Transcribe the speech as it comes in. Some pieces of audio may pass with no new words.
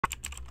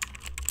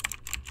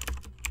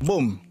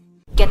Boom.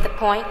 Get the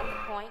point?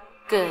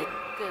 Good.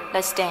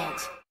 Let's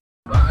dance.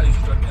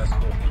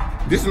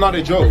 This is not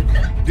a joke.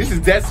 This is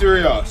dead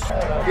serious.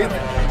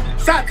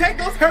 Sir, take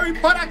those Harry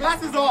Potter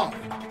glasses off.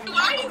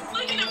 Why are you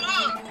flicking them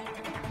off?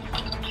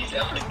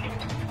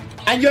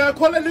 And you're a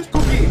colorless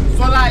cookie.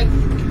 So like,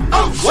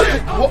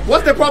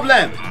 what's the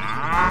problem?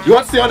 You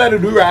want to see under the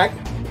do-rag?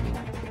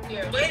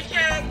 Yeah. Wave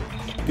check.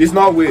 It's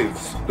not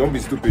waves. Don't be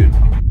stupid.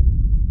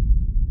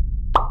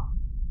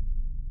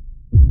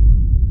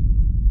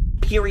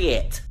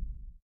 Period.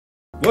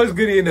 What's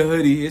good in the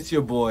hoodie? It's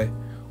your boy.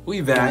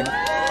 We back. You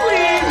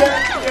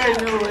guys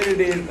know what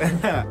it is.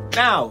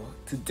 Now,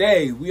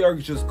 today we are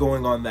just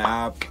going on the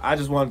app. I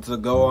just wanted to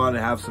go on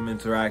and have some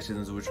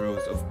interactions, which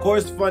was of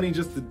course funny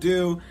just to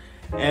do.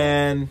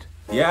 And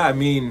yeah, I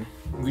mean,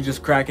 we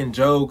just cracking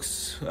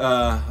jokes.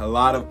 A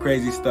lot of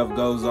crazy stuff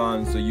goes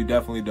on, so you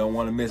definitely don't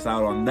want to miss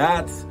out on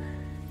that.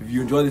 If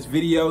you enjoy this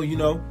video, you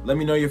know, let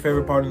me know your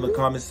favorite part in the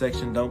comment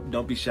section.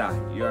 Don't be shy.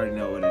 You already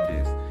know what it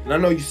is. And I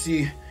know you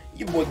see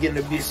your boy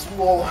getting a bit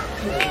small.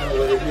 You know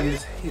what it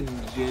is. In the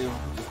gym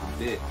just a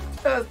bit.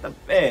 Just a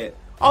bit.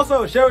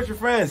 Also, share with your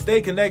friends. Stay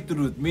connected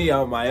with me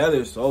on my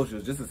other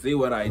socials just to see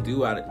what I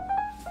do out of.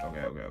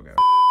 Okay.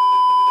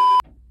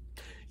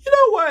 You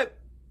know what?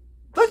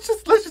 Let's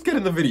just get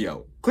in the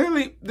video.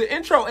 Clearly, the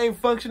intro ain't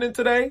functioning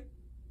today.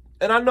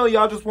 And I know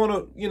y'all just want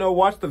to, you know,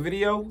 watch the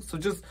video. So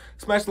just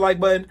smash the like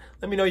button.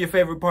 Let me know your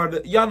favorite part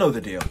of the... Y'all know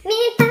the deal.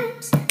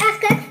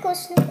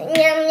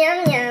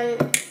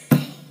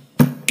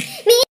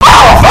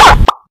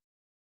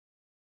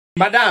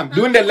 Madam,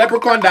 doing the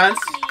leprechaun dance.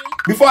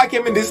 Before I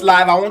came in this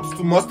live, I wanted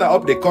to muster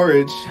up the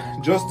courage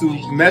just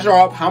to measure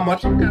up how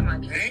much...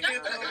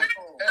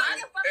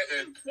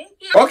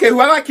 Okay,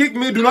 whoever kicked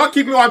me, do not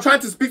kick me while I'm trying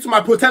to speak to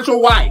my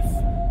potential wife.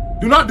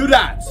 Do not do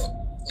that.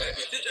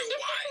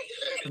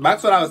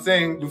 That's what I was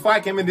saying. Before I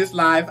came in this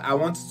live, I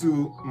wanted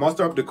to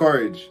muster up the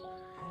courage.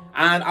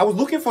 And I was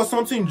looking for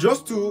something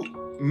just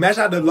to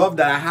measure the love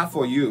that I have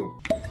for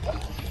you.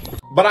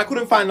 But I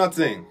couldn't find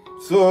nothing.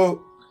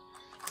 So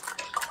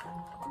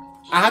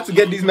I had to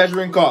get these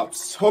measuring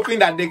cups, hoping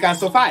that they can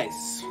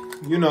suffice,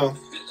 you know.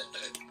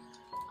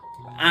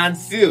 And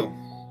still,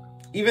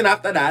 even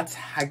after that,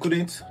 I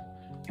couldn't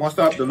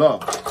muster up the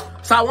love.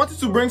 So I wanted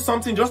to bring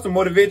something just to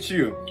motivate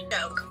you.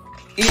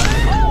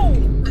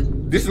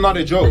 This is not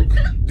a joke.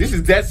 This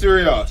is dead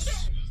serious.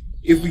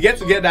 If we get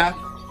together,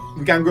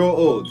 we can grow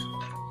old.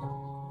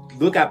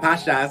 Look at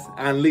pastures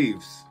and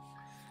leaves.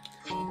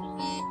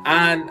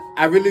 And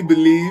I really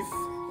believe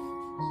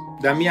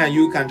that me and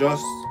you can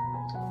just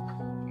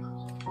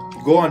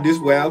go on this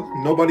well.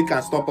 Nobody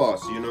can stop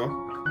us, you know.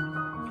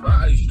 Why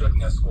are you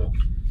struggling at school?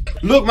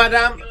 Look,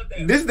 madam,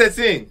 this is the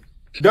thing.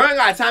 During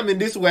our time in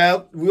this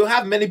world, we'll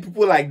have many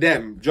people like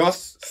them,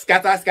 just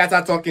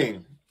scatter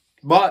talking.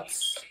 But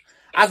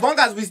as long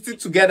as we stick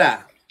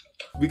together,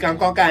 we can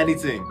conquer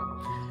anything.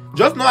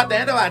 Just know at the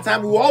end of our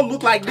time, we all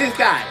look like this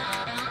guy.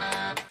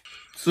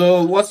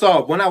 So what's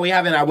up? When are we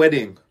having our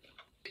wedding?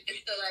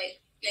 It's the like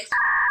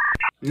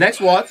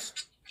Next what?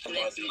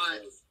 next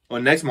month. Or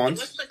next month?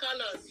 What's the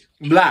colors?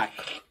 Black.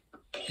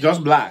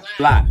 Just black.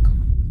 Black.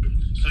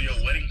 So your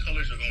wedding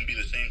colors are gonna be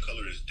the same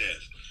color as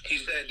death. He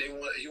said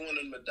he wanted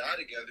them to die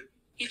together.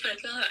 He's gonna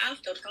kill her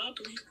after,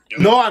 probably.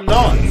 No, I'm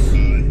not.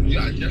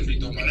 Yeah, I definitely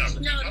don't want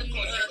to. No, the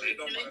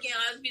Dominican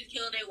husbands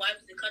kill their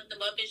wives and cut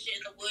them up and shit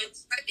in the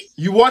woods.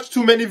 You watch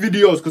too many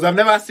videos because I've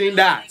never seen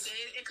that.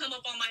 It come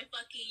up on my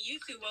fucking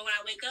YouTube when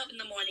I wake up in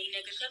the morning,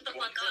 nigga. Shut the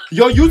fuck up.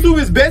 Your YouTube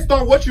is based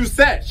on what you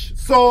search.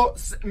 So,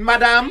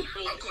 madam,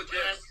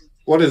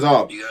 what is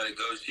up? You gotta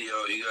go see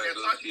your,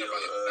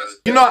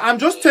 You know, I'm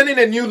just turning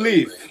a new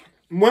leaf.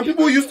 When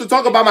people used to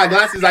talk about my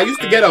glasses, I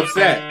used to get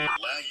upset.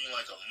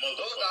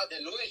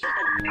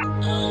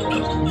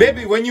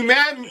 Baby, when you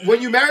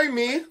marry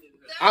me,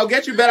 I'll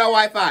get you better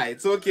Wi-Fi.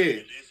 It's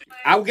okay.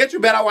 I'll get you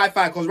better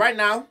Wi-Fi because right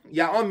now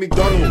you're on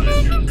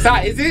McDonald's.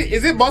 Sir, is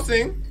it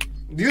bossing?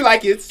 Do you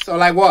like it or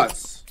like what?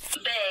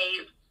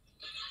 Babe.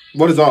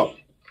 What is up?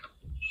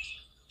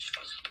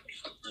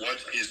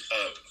 What is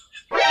up?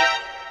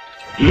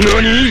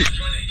 Nani?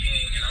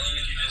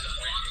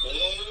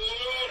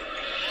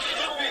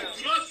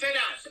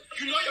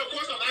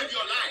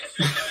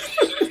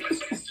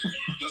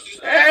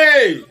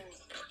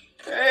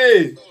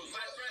 Hey!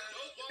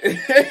 You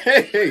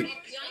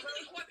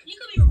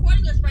could be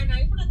recording us right now.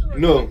 You put up the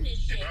No. recording this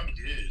shit.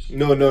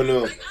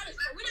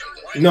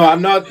 No,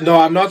 I'm not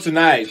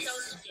tonight.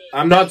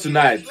 I'm not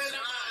tonight.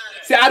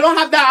 See, I don't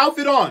have that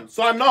outfit on,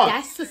 so I'm not.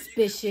 That's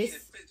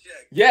suspicious.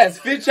 Yes,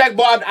 fit check,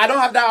 but I don't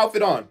have that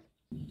outfit on.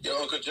 Yo,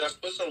 Uncle Josh,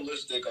 put some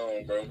lipstick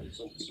on, bro.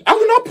 I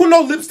will not put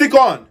no lipstick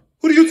on.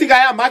 Who do you think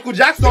I am, Michael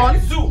Jackson? Your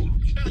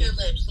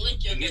lips.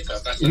 Lick your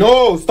lips.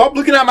 No, stop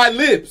looking at my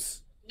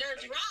lips. They're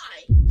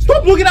dry.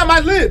 Stop looking at my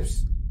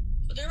lips.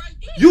 They're right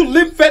there. You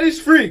lip fetish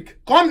freak.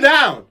 Calm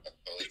down.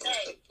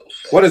 Hey.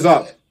 What is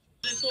up?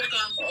 This will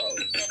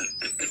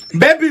come.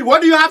 Baby,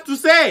 what do you have to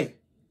say?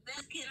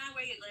 Can I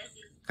wear your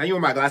glasses? Can you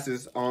wear my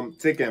glasses?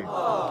 Take them.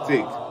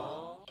 Take.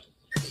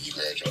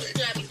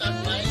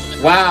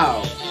 Congratulations.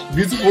 Wow.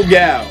 Beautiful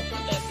girl.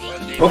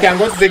 Okay, I'm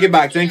going to take it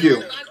back. Thank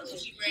you.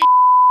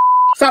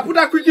 So put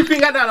that creaky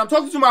finger down. I'm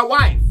talking to my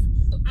wife.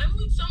 I'm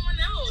with someone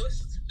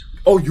else.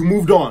 Oh, you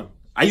moved on.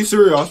 Are you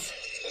serious?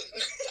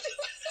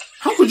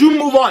 How could you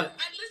move on? And listen.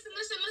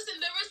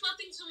 There was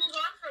nothing to move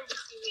on from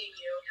between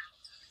you.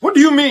 What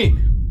do you mean?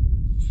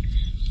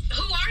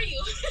 Who are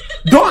you?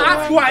 Don't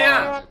ask who I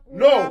am.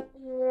 No.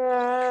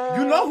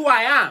 You know who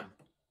I am.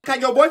 Can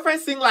your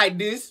boyfriend sing like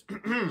this? He's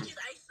Isis.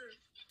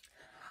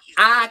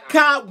 I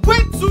can't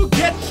wait to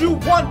get you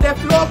on the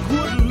floor,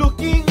 good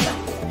looking.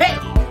 Hey,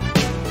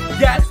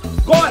 yes,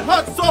 God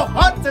hot, so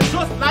hot and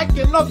just like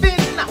an oven.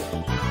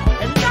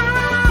 And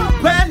now,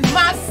 when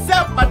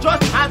myself, I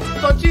just had to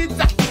touch it.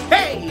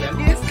 Hey,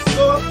 and it's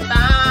so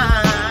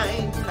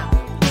fine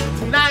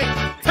tonight.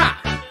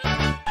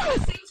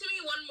 Sing to me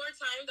one more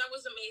time. That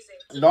was amazing.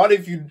 Not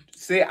if you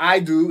say I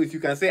do. If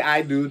you can say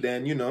I do,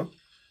 then you know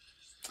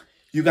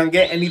you can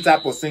get any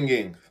type of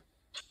singing.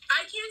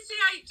 I can't say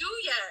I do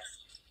yet.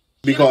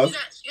 Because You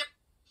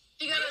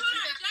gotta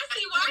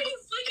Jesse, why are you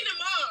flicking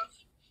him off?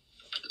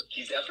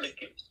 He's definitely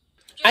cute.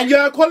 and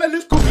you're a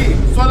colorless cookie.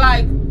 So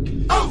like,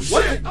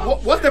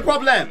 what's the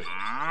problem?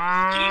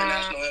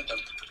 International anthem.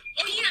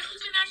 Oh yeah,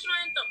 it's the national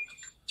anthem.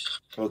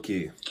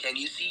 Okay. Can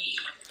you see?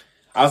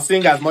 I'll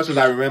sing as much as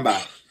I remember.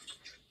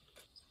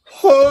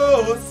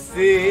 Oh,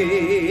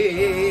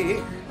 say,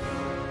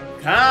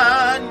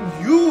 can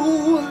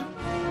you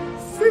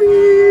see?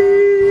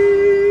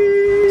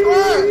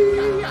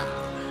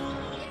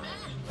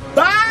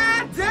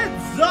 By the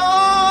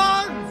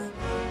dawn's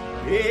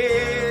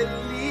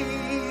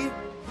early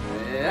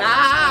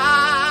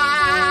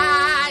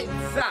light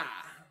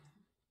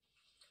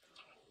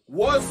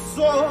was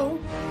so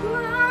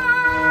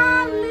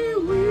proudly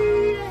we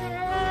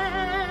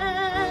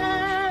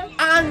had,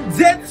 and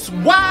that's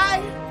why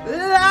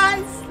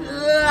life's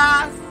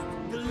last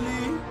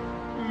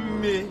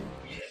gleaming,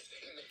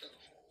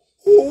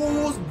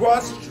 whose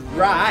broad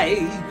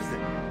stripes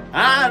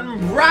and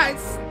bright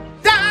stars,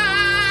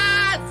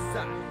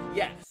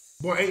 yes,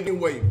 Boy, ain't no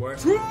way, boy.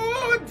 through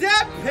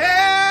the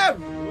perilous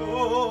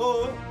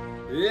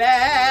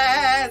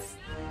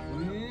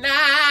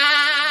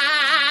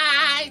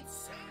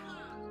nights.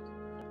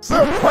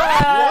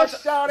 Surprise,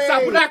 Stop,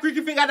 put that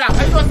creaky finger down.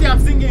 I don't see I'm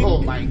singing.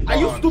 Oh my God. Are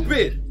you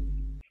stupid?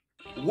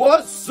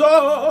 Was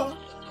so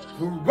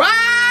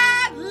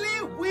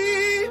proudly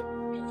we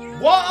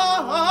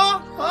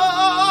walk.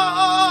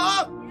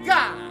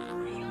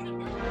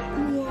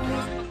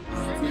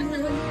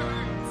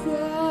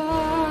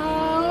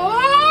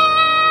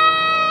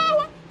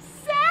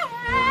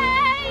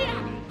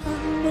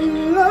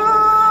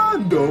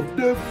 Land of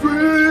the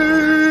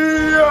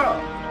free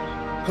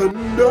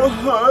and the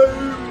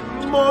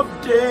home of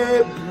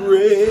the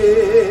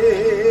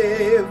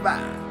brave.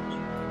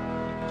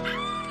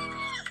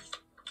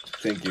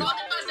 Thank you.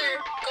 Golden buzzer.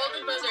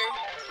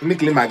 Let me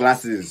clean my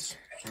glasses.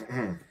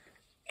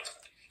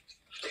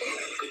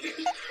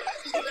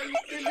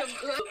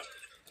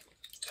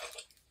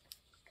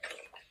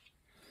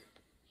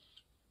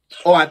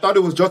 Oh, I thought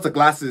it was just the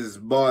glasses,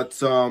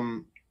 but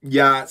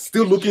yeah,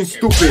 still looking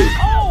stupid.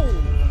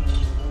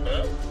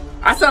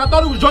 I said I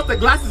thought it was just the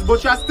glasses,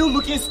 but you're still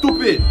looking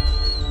stupid.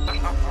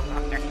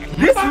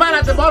 This man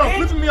at the bottom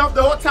flipping me off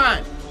the whole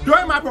time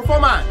during my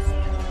performance.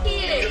 He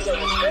is.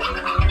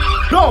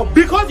 No,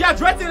 because you're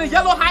dressed in a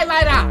yellow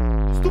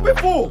highlighter. Stupid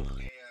fool.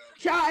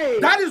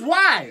 That is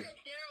why.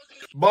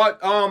 But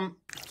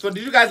so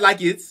did you guys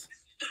like it?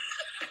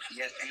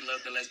 Yes, we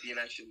love the lesbian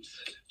actions.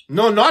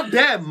 No, not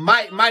them.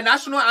 My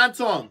national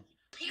anthem.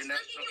 He's Your looking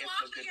national you anthem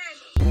off is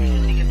so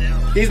good. Take it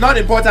down. He's not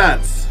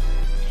important.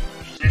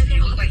 Yes,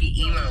 you look like an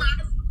emo.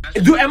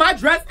 Am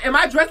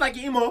I dressed like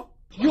emo?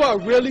 You are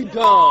really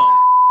dumb.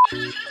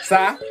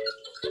 Sir?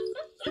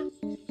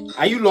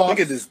 Are you lost? Look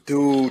at this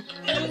dude.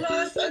 I'm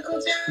lost, Uncle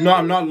Jack. No,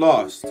 I'm not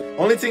lost.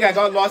 Only thing I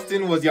got lost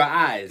in was your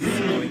eyes. So,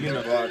 you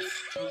know, but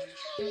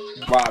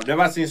wow, I've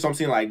never seen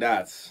something like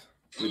that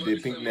with the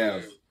pink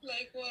nails.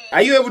 Like what?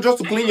 Are you able just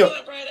to clean your?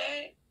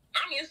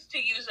 I'm used to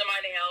using my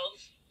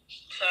nails,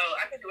 so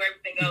I can do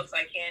everything else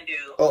I can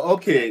do. Oh,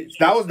 okay.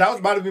 That was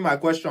about to be my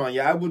question.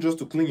 You're able just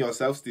to clean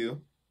yourself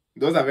still?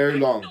 Those are very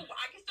long. I can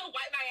still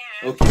wipe my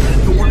ass. Okay.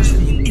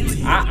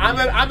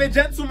 I'm a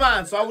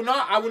gentleman, so I will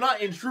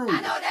not intrude.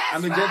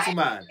 I'm a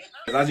gentleman.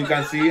 As you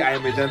can see, I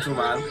am a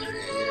gentleman.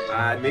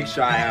 I make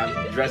sure I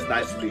am dressed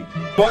nicely.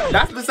 But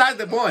that's besides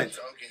the point.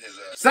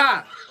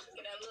 Sir,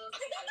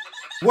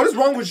 what is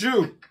wrong with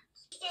you?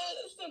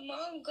 It's the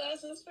mom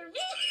glasses for me.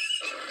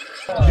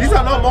 These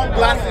are not mom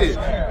glasses.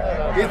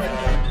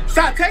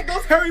 Sir, take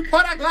those Harry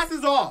Potter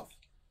glasses off.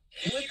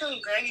 With some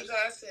granny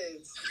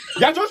glasses.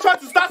 You're just trying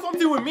to start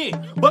something with me.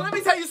 But let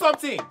me tell you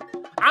something.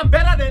 I'm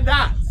better than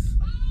that.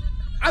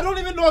 I don't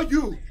even know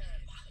you.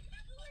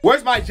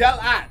 Where's my gel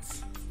at?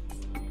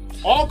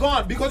 All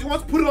gone because you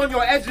want to put it on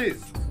your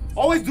edges.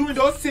 Always doing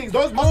those things.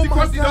 Those musty,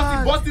 crusty,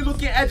 dusty, busty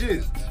looking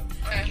edges.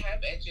 I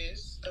have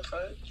edges. The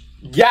fuck?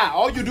 Yeah,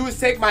 all you do is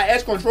take my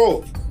edge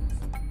control.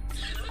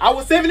 I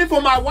was saving it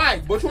for my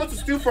wife, but you want to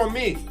steal from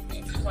me.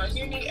 Why do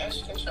you need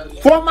edge control?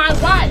 For my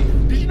wife.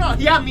 Did you not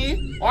hear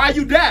me? Or are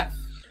you deaf?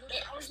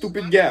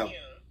 stupid girl.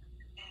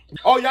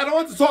 Oh, y'all don't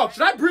want to talk.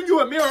 Should I bring you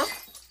a mirror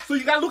so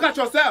you can look at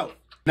yourself?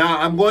 Now,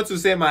 I'm going to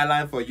say my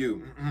line for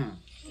you.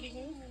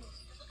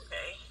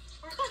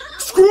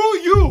 Screw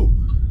you!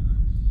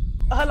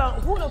 Hold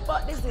on, who the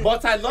fuck this is?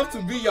 But I'd love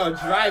to be your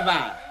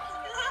driver.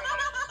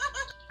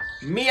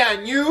 Me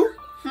and you,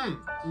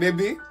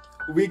 maybe,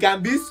 we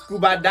can be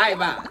scuba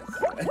divers.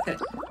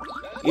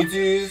 It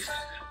is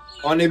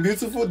on a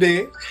beautiful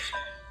day,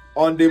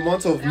 on the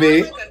month of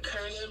May.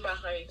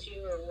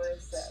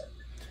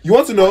 You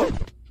want to know?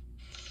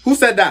 Who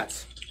said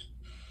that?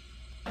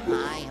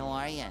 Hi, how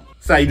are you?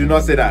 Sir, you do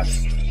not say that.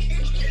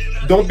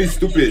 Don't be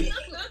stupid.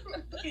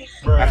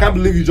 I can't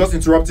believe you just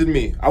interrupted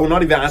me. I will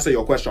not even answer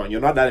your question. You're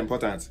not that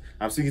important.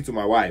 I'm speaking to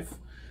my wife.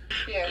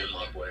 Yeah,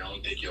 my boy, I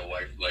don't think your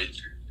wife likes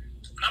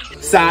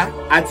you.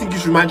 Sir, I think you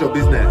should mind your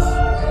business.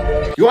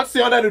 You want to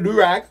stay under the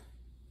do-rag?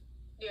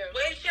 Yeah.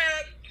 Wait,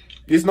 check.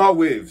 It's not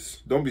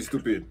waves. Don't be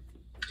stupid.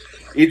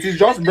 It is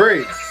just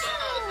braids.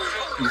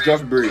 It's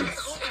just braids.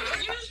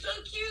 You're so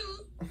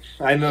cute.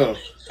 I know.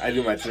 I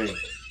do my thing.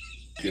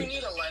 If you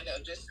need a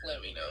lineup, just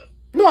let me know.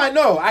 No, I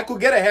know. I could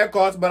get a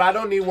haircut, but I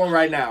don't need one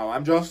right now.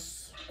 I'm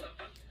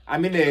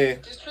in a...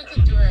 Just put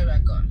the do-rag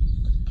back on.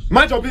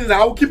 Mind your business.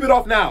 I will keep it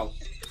off now.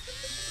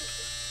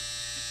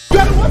 You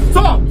don't want to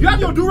talk. You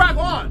have your do-rag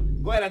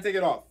on. Go ahead and take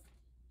it off.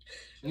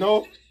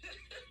 No.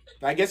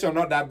 I guess you're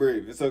not that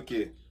brave. It's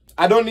okay.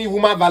 I don't need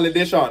woman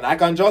validation. I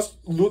can just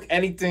look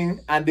anything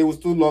and they will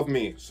still love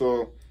me.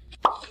 So...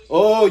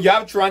 Oh, you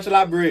have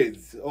tarantula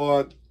braids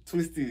or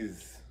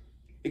twisties.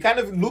 It kind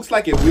of looks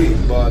like a wig,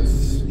 but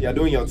you're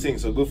doing your thing,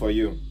 so good for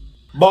you.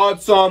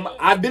 But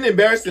I've been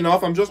embarrassed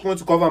enough. I'm just going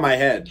to cover my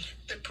head.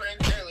 The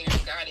prank earlier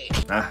got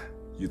it. Ah,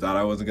 you thought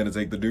I wasn't gonna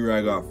take the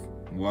do-rag off.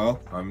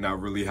 Well, I'm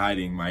not really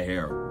hiding my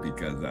hair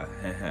because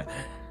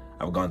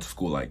I've gone to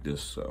school like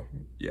this, so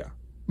yeah.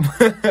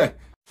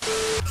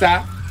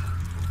 Sir,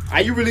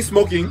 are you really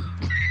smoking?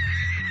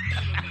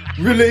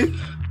 Really?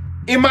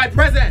 In my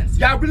presence,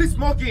 you're really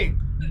smoking.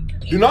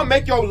 Do not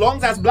make your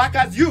lungs as black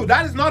as you.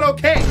 That is not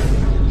okay.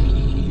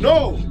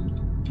 No.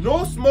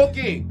 No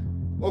smoking.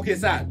 Okay,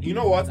 sir, you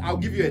know what? I'll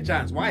give you a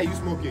chance. Why are you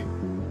smoking?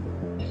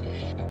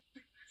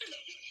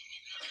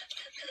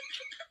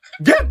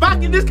 Get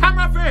back in this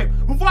camera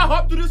frame before I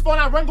hop to this phone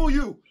and wrangle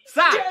you.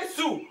 Sir. I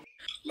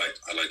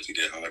like to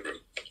get high, bro.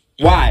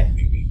 Why?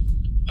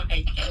 Have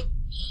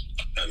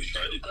you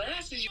tried it?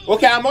 Glasses.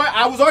 Okay,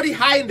 I was already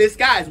high in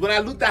disguise when I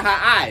looked at her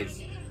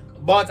eyes.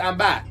 But I'm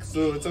back,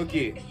 so it's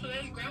okay. So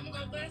that's grandma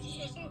got glasses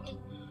or something?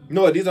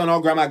 No, these are not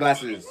grandma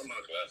glasses.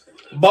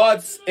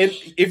 But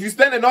if you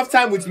spend enough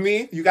time with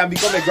me, you can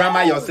become a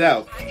grandma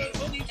yourself. I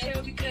can only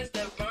tell because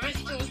the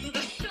rhinestones to the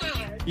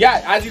side.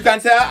 Yeah, as you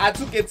can tell, I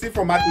took a tip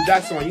from Michael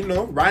Jackson. You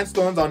know,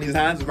 rhinestones on his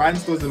hands,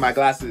 rhinestones in my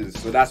glasses.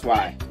 So that's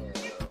why.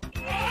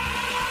 I'm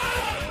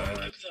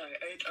sorry.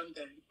 I'm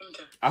done.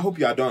 I hope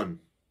you are done.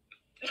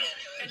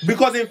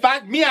 Because in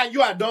fact, me and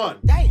you are done.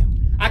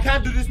 Damn. I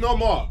can't do this no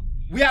more.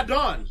 We are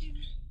done.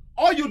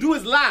 All you do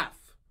is laugh.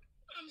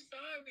 I'm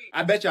sorry.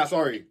 I bet you are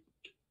sorry.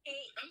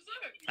 I'm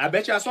sorry. I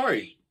bet you are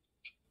sorry.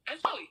 I'm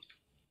sorry.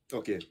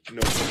 Okay,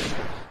 no.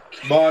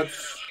 But,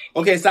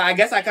 okay, so I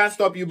guess I can't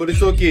stop you, but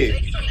it's okay.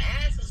 Take some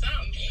ass or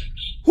something.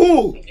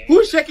 Who?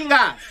 Who's shaking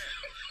ass?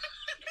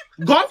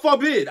 God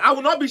forbid, I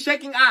will not be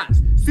shaking ass.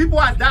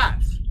 Simple as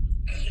that.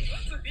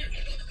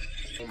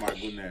 Oh my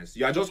goodness.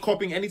 You are just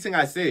copying anything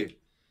I say.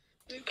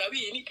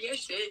 Copy anything I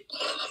said.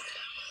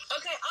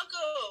 Okay,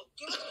 Uncle.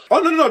 Oh,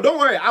 no, don't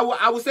worry.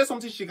 I will say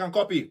something she can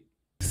copy.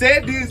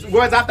 Say these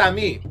words after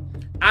me.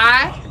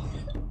 I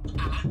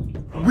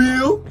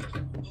will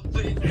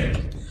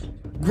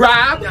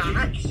grab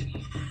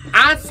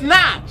and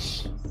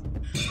snatch.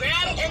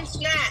 Grab and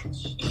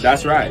snatch.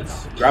 That's right.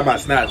 Grab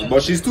and snatch.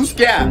 But she's too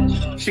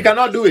scared. She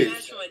cannot do it.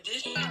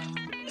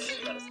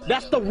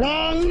 That's the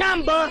wrong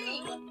number.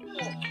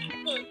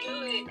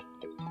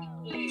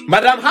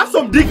 Madam, have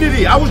some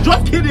dignity. I was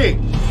just kidding.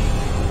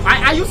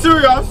 Are you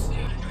serious?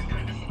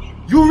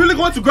 You really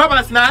going to grab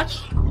and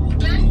snatch?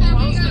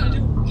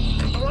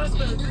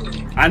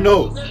 I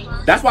know.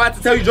 That's why I had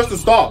to tell you just to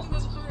stop.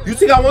 You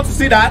think I want to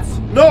see that?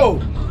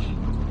 No.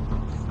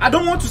 I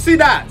don't want to see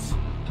that.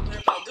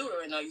 If I do it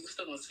right now, you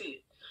still gonna see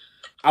it.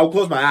 I'll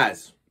close my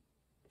eyes.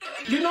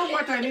 You know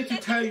what I need to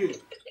tell you?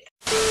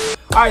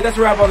 Alright, that's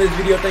a wrap on this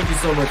video. Thank you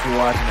so much for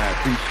watching. I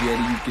appreciate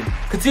it. You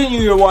can continue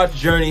your watch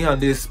journey on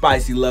this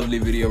spicy, lovely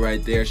video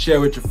right there. Share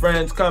with your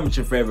friends. Comment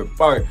your favorite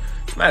part.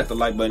 Smash the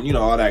like button. You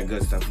know, all that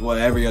good stuff. What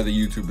every other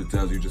YouTuber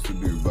tells you just to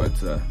do. But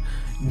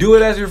do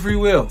it as your free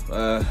will.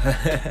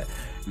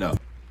 No.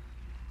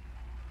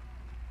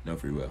 No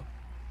free will.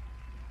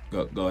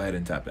 Go ahead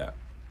and tap that.